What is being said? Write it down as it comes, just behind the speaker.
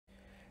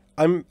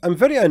I'm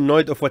very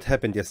annoyed of what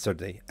happened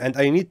yesterday, and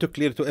I need to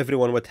clear to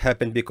everyone what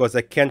happened because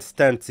I can't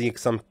stand seeing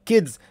some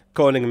kids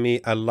calling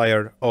me a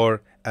liar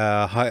or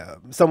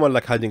someone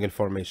like hiding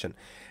information.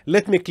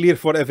 Let me clear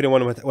for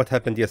everyone what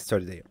happened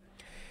yesterday.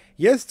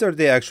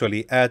 Yesterday,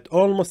 actually, at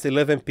almost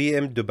 11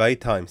 p.m. Dubai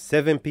time,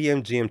 7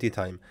 p.m. GMT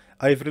time,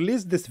 I've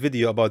released this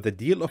video about the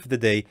deal of the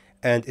day,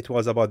 and it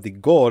was about the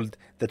gold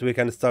that we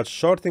can start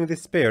shorting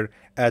this pair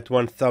at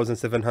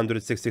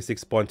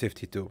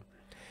 1766.52.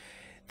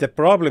 The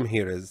problem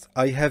here is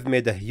I have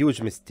made a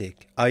huge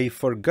mistake. I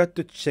forgot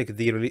to check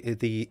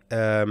the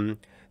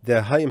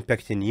high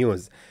impact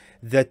news.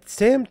 That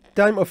same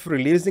time of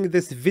releasing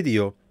this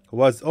video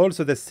was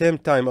also the same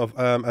time of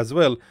as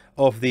well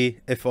of the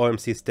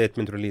FOMC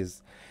statement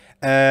release.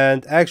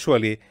 And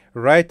actually,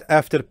 right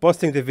after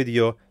posting the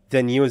video,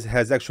 the news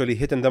has actually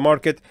hit in the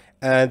market,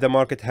 and the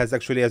market has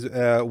actually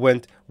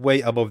went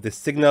way above the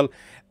signal,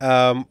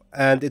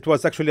 and it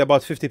was actually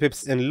about 50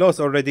 pips in loss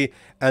already,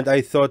 and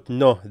I thought,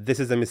 no, this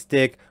is a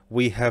mistake,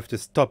 we have to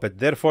stop it.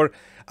 Therefore,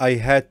 I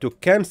had to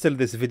cancel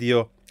this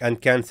video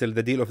and cancel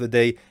the deal of the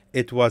day.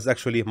 It was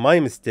actually my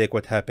mistake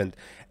what happened.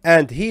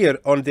 And here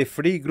on the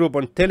free group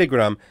on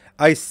Telegram,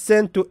 I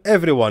sent to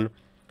everyone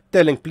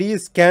telling,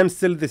 please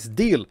cancel this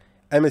deal.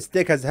 A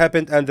mistake has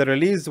happened and the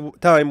release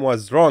time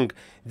was wrong.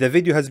 The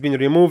video has been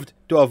removed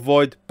to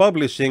avoid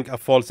publishing a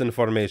false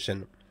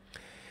information.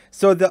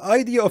 So the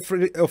idea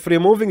of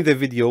removing the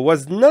video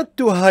was not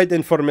to hide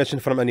information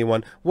from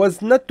anyone,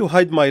 was not to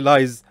hide my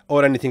lies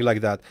or anything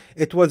like that.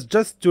 It was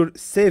just to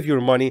save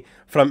your money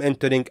from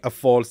entering a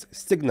false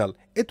signal.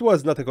 It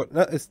was not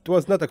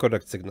a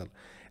correct signal,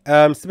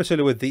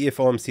 especially with the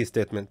FOMC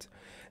statement.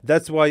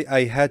 That's why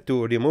I had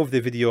to remove the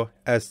video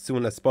as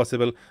soon as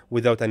possible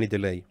without any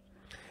delay.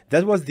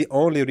 That was the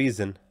only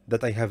reason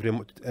that I have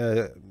removed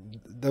the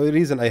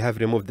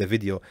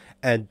video,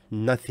 and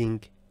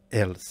nothing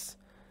else.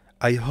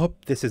 I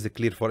hope this is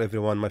clear for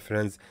everyone, my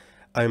friends.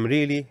 I'm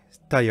really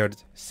tired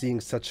seeing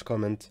such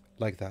comment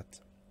like that.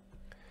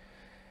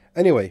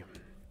 Anyway,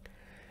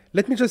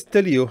 let me just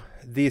tell you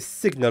the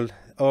signal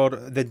or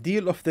the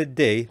deal of the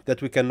day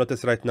that we can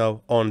notice right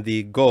now on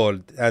the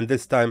gold. And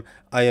this time,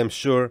 I am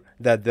sure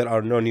that there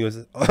are no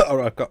news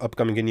or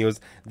upcoming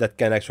news that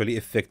can actually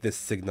affect this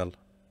signal.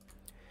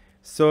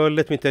 So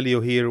let me tell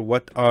you here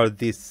what are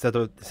the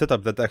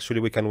setup that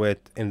actually we can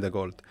wait in the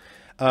gold.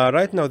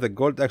 Right now the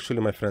gold actually,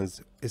 my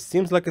friends, it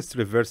seems like it's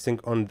reversing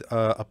on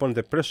upon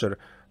the pressure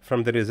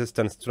from the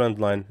resistance trend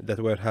line that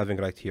we're having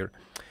right here.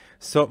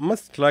 So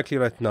most likely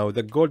right now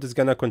the gold is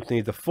gonna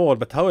continue the fall,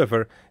 but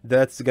however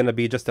that's gonna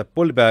be just a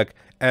pullback,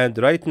 and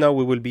right now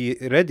we will be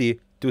ready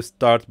to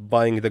start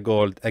buying the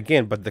gold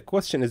again. But the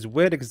question is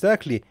where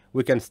exactly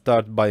we can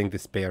start buying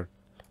this pair.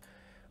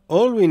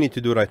 All we need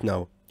to do right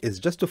now is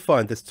just to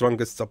find the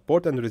strongest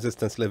support and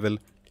resistance level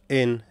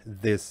in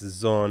this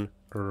zone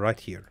right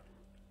here.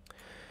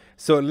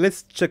 So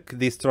let's check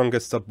the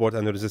strongest support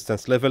and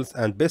resistance levels,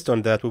 and based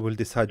on that we will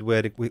decide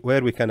where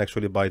we can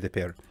actually buy the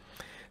pair.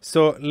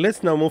 So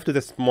let's now move to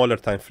the smaller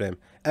time frame.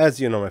 As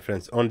you know, my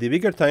friends, on the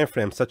bigger time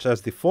frame such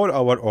as the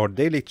 4-hour or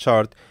daily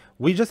chart,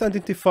 we just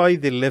identify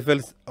the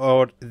levels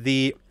or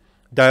the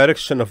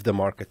direction of the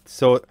market.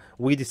 So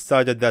we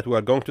decided that we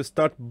are going to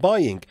start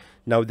buying.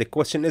 Now the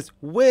question is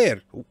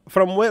where?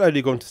 From where are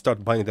you going to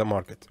start buying the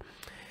market?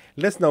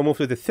 Let's now move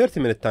to the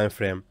 30-minute time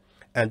frame.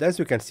 And as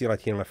you can see right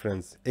here, my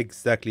friends,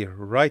 exactly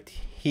right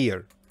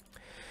here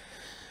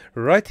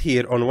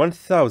on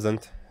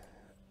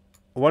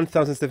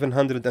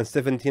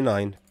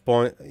 1779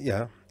 point,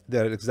 yeah,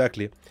 there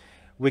exactly,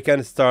 we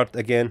can start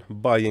again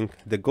buying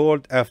the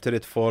gold after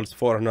it falls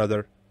for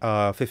another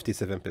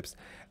 57 pips.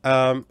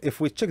 If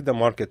we check the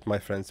market, my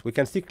friends, we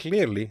can see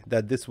clearly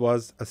that this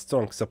was a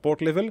strong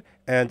support level,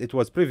 and it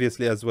was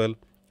previously as well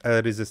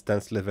a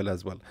resistance level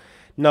as well.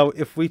 Now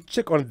if we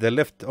check on the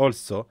left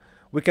also,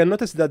 we can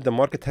notice that the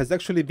market has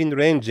actually been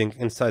ranging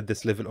inside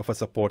this level of a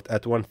support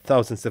at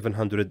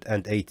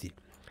 1780.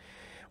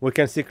 We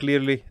can see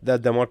clearly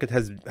that the market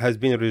has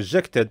been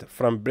rejected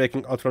from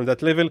breaking out from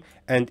that level,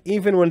 and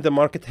even when the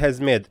market has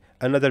made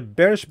another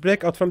bearish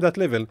breakout from that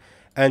level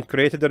and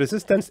created a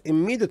resistance,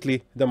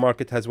 immediately the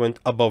market has went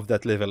above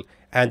that level,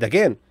 and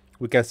again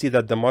we can see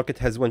that the market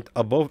has went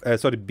above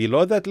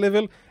below that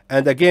level,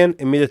 and again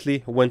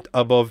immediately went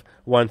above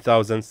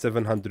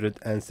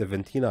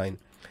 1779,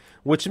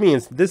 which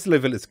means this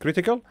level is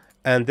critical,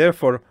 and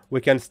therefore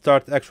we can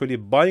start actually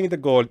buying the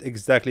gold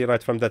exactly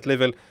right from that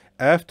level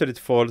after it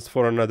falls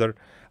for another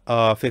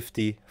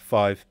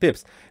 55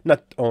 pips.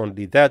 Not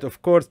only that,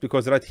 of course,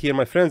 because right here,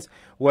 my friends,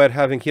 we're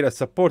having here a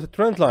support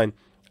trend line,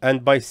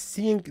 and by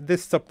seeing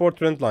this support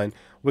trend line,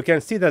 we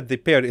can see that the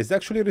pair is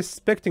actually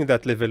respecting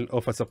that level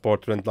of a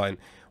support trend line,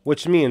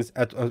 which means,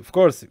 of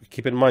course,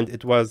 keep in mind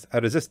it was a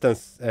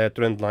resistance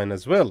trend line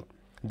as well.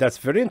 That's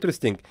very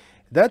interesting.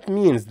 That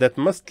means that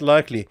most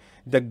likely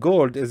the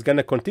gold is going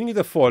to continue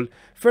the fall.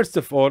 First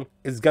of all,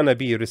 it's going to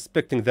be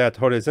respecting that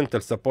horizontal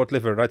support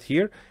level right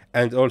here,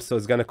 and also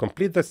it's going to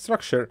complete the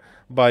structure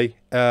by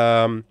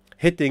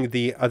hitting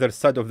the other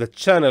side of the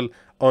channel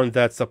on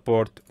that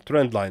support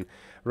trend line.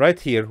 right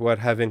here we're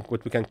having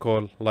what we can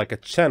call like a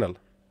channel,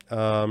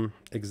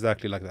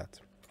 exactly like that.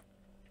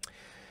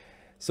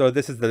 So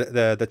this is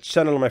the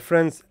channel, my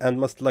friends, and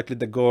most likely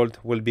the gold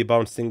will be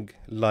bouncing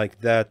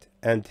like that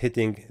and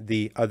hitting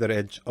the other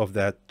edge of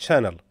that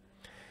channel.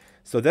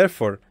 So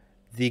therefore,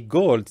 the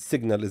gold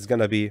signal is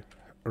gonna be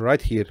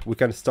right here. We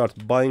can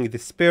start buying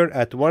this pair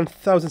at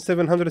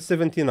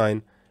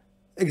 1,779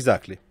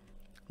 exactly.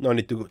 No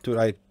need to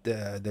write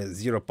the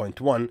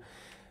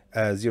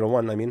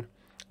 0.101, I mean.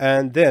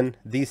 And then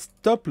the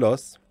stop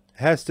loss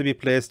has to be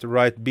placed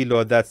right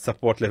below that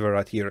support level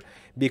right here,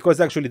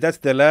 because actually that's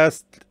the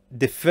last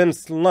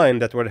defense line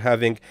that we're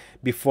having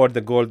before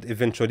the gold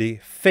eventually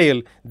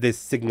fail this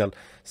signal.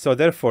 So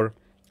therefore,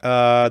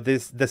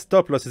 the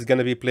stop loss is going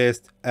to be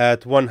placed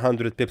at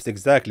 100 pips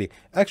exactly.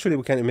 Actually,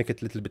 we can make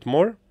it a little bit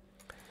more,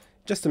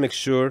 just to make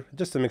sure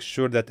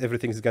that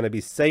everything is going to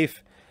be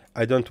safe.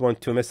 I don't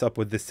want to mess up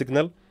with this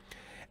signal.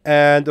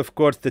 And of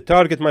course, the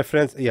target, my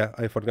friends, yeah,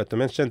 I forgot to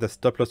mention, the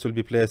stop loss will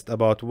be placed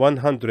about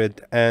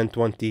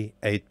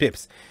 128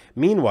 pips.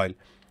 Meanwhile,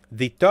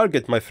 the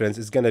target, my friends,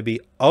 is going to be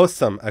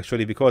awesome,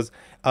 actually, because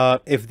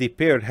if the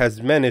pair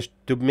has managed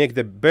to make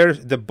the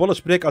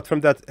bullish breakout from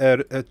that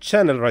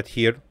channel right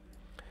here,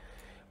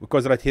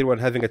 because right here we're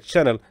having a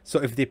channel, so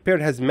if the pair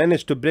has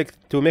managed to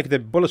make the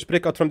bullish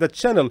breakout from that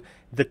channel,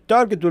 the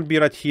target will be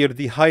right here,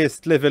 the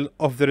highest level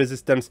of the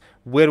resistance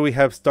where we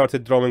have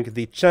started drawing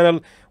the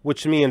channel,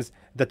 which means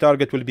the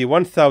target will be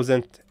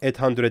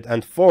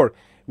 1,804,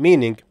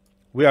 meaning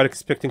we are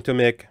expecting to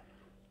make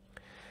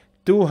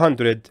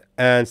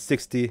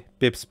 260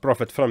 pips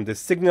profit from this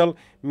signal.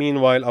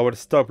 Meanwhile, our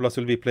stop loss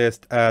will be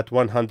placed at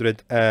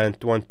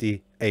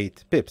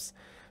 128 pips.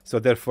 So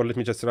therefore, let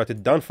me just write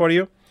it down for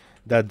you,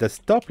 that the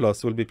stop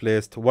loss will be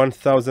placed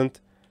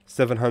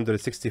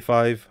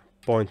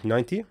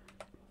 1,765.90,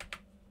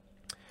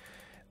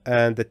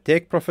 and the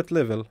take profit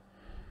level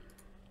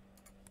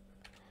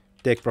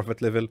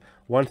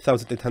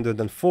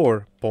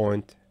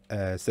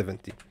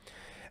 1,804.70.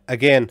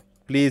 Again,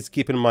 please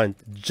keep in mind,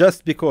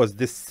 just because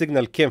this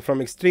signal came from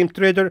Xtreme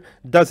Trader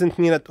doesn't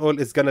mean at all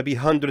it's gonna be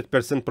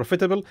 100%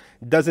 profitable,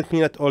 doesn't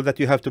mean at all that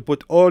you have to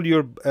put all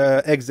your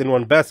eggs in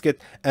one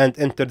basket and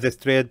enter this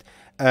trade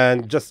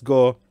and just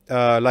go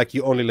like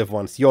you only live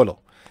once, YOLO.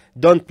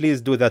 Don't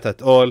please do that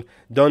at all.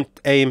 Don't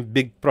aim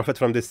big profit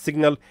from this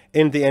signal.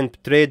 In the end,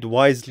 trade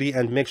wisely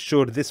and make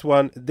sure this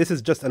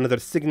is just another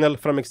signal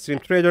from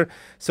Xtreme Trader.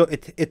 So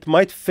it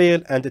might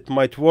fail and it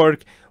might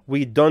work.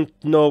 We don't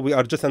know. We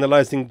are just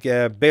analyzing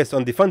based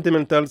on the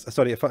fundamentals,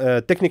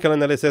 technical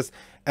analysis,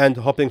 and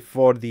hoping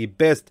for the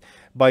best.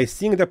 By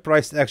seeing the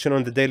price action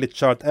on the daily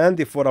chart and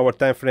the 4-hour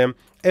time frame,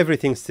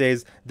 everything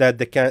says that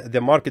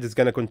the market is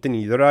going to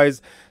continue to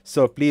rise.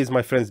 So please,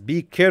 my friends,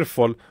 be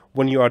careful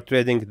when you are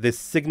trading this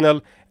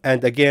signal.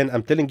 And again,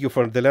 I'm telling you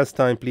for the last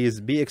time,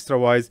 please be extra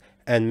wise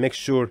and make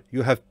sure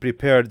you have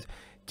prepared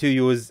to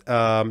use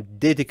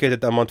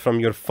dedicated amount from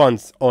your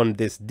funds on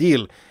this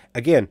deal.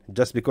 Again,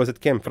 just because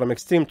it came from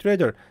Xtreme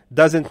Trader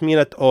doesn't mean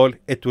at all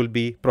it will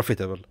be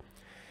profitable.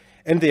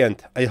 In the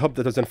end, I hope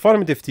that was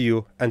informative to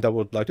you, and I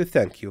would like to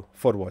thank you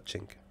for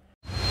watching.